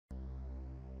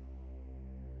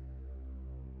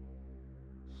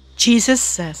Jesus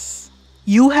says,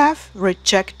 "You have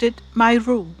rejected my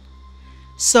rule,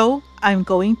 so I'm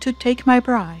going to take my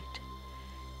bride."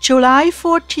 July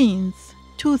 14th,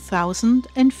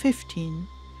 2015.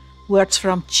 Words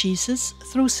from Jesus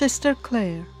through Sister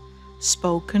Clare,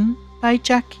 spoken by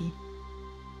Jackie.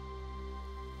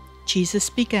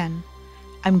 Jesus began,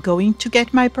 "I'm going to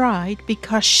get my bride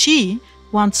because she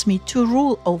wants me to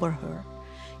rule over her.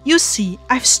 You see,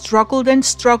 I've struggled and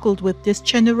struggled with this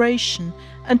generation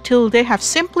until they have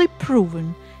simply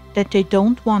proven that they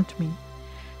don't want me.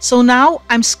 So now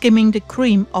I'm skimming the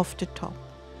cream off the top.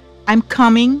 I'm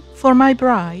coming for my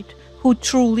bride who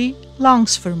truly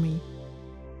longs for me.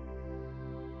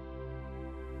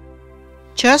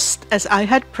 Just as I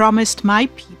had promised my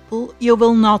people, you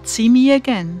will not see me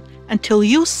again until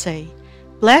you say,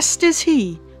 'Blessed is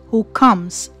he who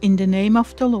comes in the name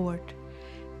of the Lord.'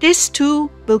 This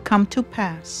too will come to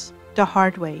pass, the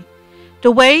hard way, the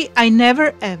way I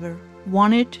never ever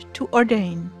wanted to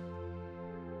ordain.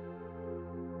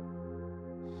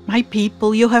 My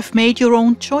people, you have made your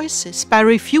own choices by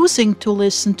refusing to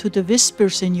listen to the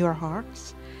whispers in your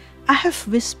hearts. I have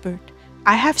whispered,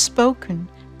 I have spoken,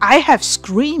 I have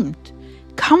screamed,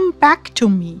 'Come back to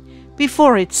me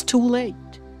before it's too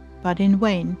late,' but in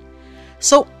vain.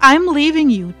 So I'm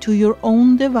leaving you to your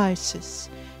own devices.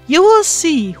 You will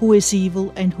see who is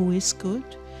evil and who is good.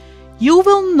 You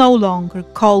will no longer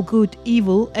call good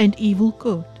evil and evil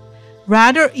good.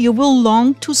 Rather, you will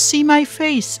long to see my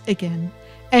face again,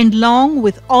 and long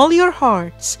with all your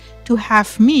hearts to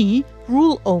have me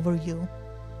rule over you."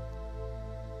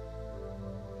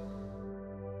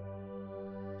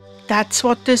 That's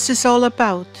what this is all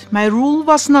about. My rule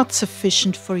was not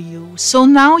sufficient for you, so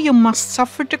now you must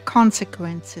suffer the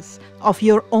consequences of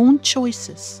your own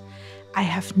choices. I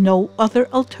have no other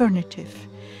alternative.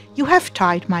 You have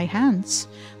tied my hands.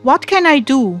 What can I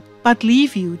do but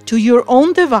leave you to your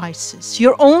own devices,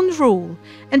 your own rule,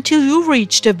 until you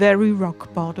reach the very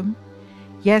rock bottom?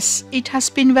 Yes, it has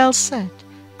been well said,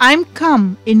 "I'm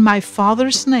come in my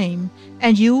Father's name,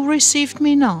 and you received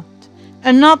me not.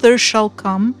 Another shall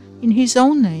come in his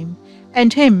own name,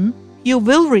 and him you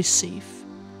will receive."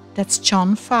 That's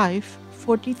John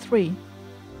 5:43.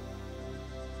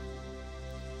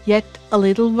 Yet a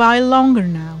little while longer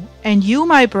now, and you,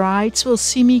 my brides, will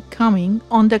see me coming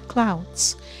on the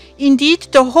clouds. Indeed,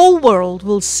 the whole world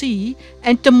will see,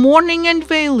 and the mourning and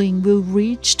wailing will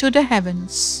reach to the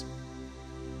heavens.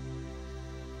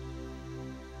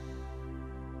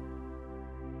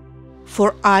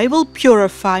 For I will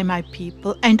purify my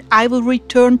people, and I will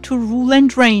return to rule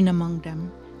and reign among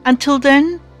them. Until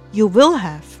then, you will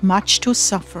have much to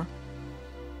suffer.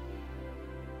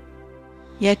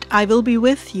 Yet I will be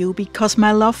with you, because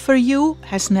my love for you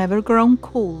has never grown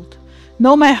cold.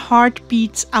 No, my heart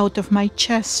beats out of my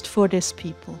chest for this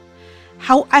people.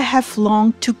 How I have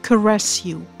longed to caress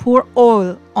you, pour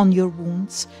oil on your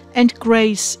wounds, and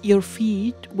grace your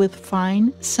feet with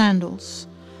fine sandals.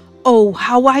 Oh,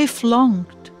 how I've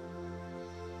longed!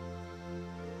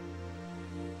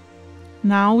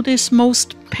 Now this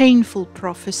most painful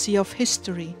prophecy of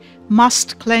history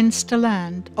must cleanse the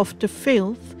land of the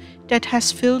filth that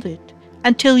has filled it,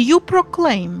 until you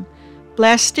proclaim,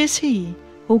 "Blessed is he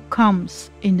who comes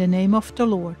in the name of the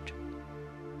Lord."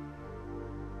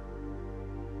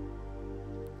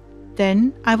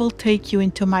 Then I will take you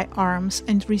into my arms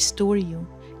and restore you.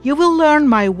 You will learn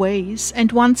my ways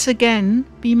and once again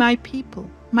be my people,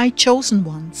 my chosen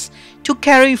ones, to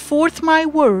carry forth my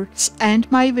words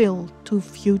and my will to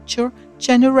future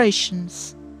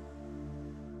generations.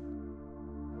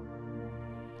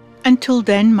 Until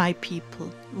then, my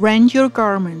people, rend your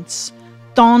garments,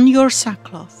 don your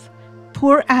sackcloth,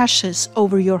 pour ashes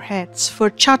over your heads,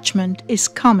 for judgment is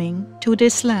coming to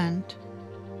this land.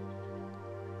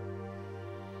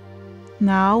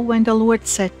 Now, when the Lord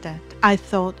said that, I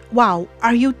thought, wow,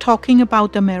 are you talking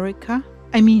about America?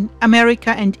 I mean,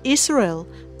 America and Israel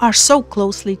are so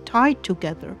closely tied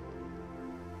together.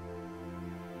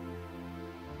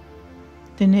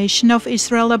 The nation of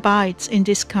Israel abides in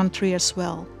this country as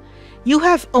well. You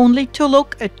have only to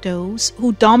look at those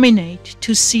who dominate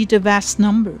to see the vast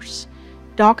numbers.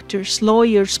 Doctors,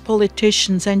 lawyers,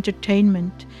 politicians,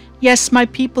 entertainment. Yes, my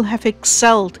people have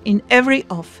excelled in every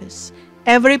office,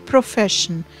 every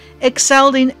profession,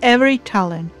 excelled in every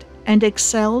talent, and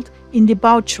excelled in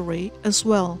debauchery as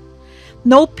well.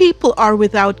 No people are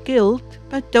without guilt,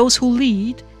 but those who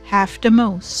lead have the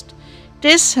most.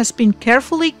 This has been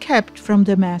carefully kept from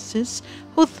the masses,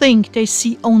 who think they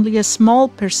see only a small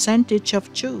percentage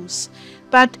of Jews,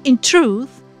 but in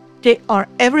truth they are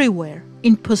everywhere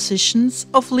in positions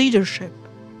of leadership.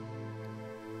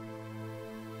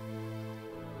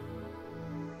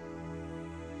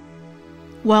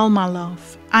 Well, my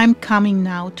love, I'm coming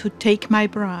now to take my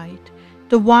bride,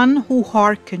 the one who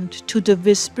hearkened to the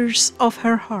whispers of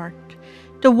her heart,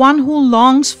 the one who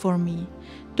longs for me,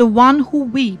 the one who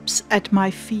weeps at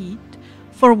my feet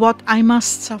for what I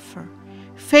must suffer.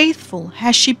 Faithful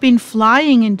has she been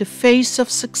flying in the face of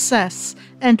success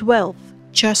and wealth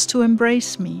just to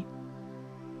embrace me.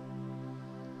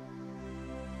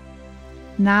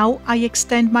 Now I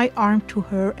extend my arm to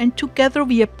her, and together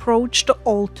we approach the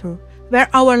altar where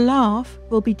our love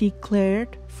will be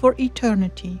declared for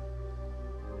eternity.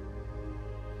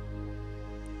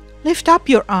 Lift up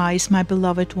your eyes, my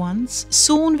beloved ones.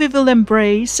 Soon we will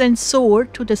embrace and soar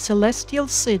to the celestial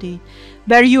city,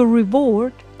 where your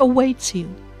reward awaits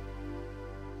you.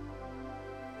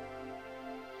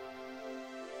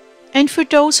 And for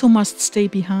those who must stay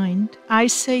behind, I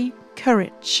say,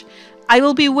 courage. I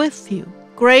will be with you.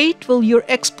 Great will your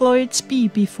exploits be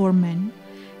before men,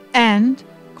 and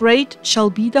great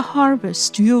shall be the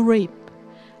harvest you reap.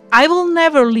 I will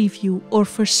never leave you or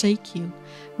forsake you.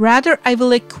 Rather, I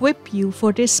will equip you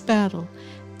for this battle,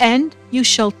 and you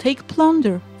shall take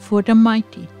plunder for the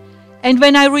mighty. And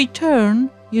when I return,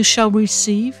 you shall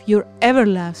receive your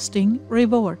everlasting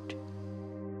reward.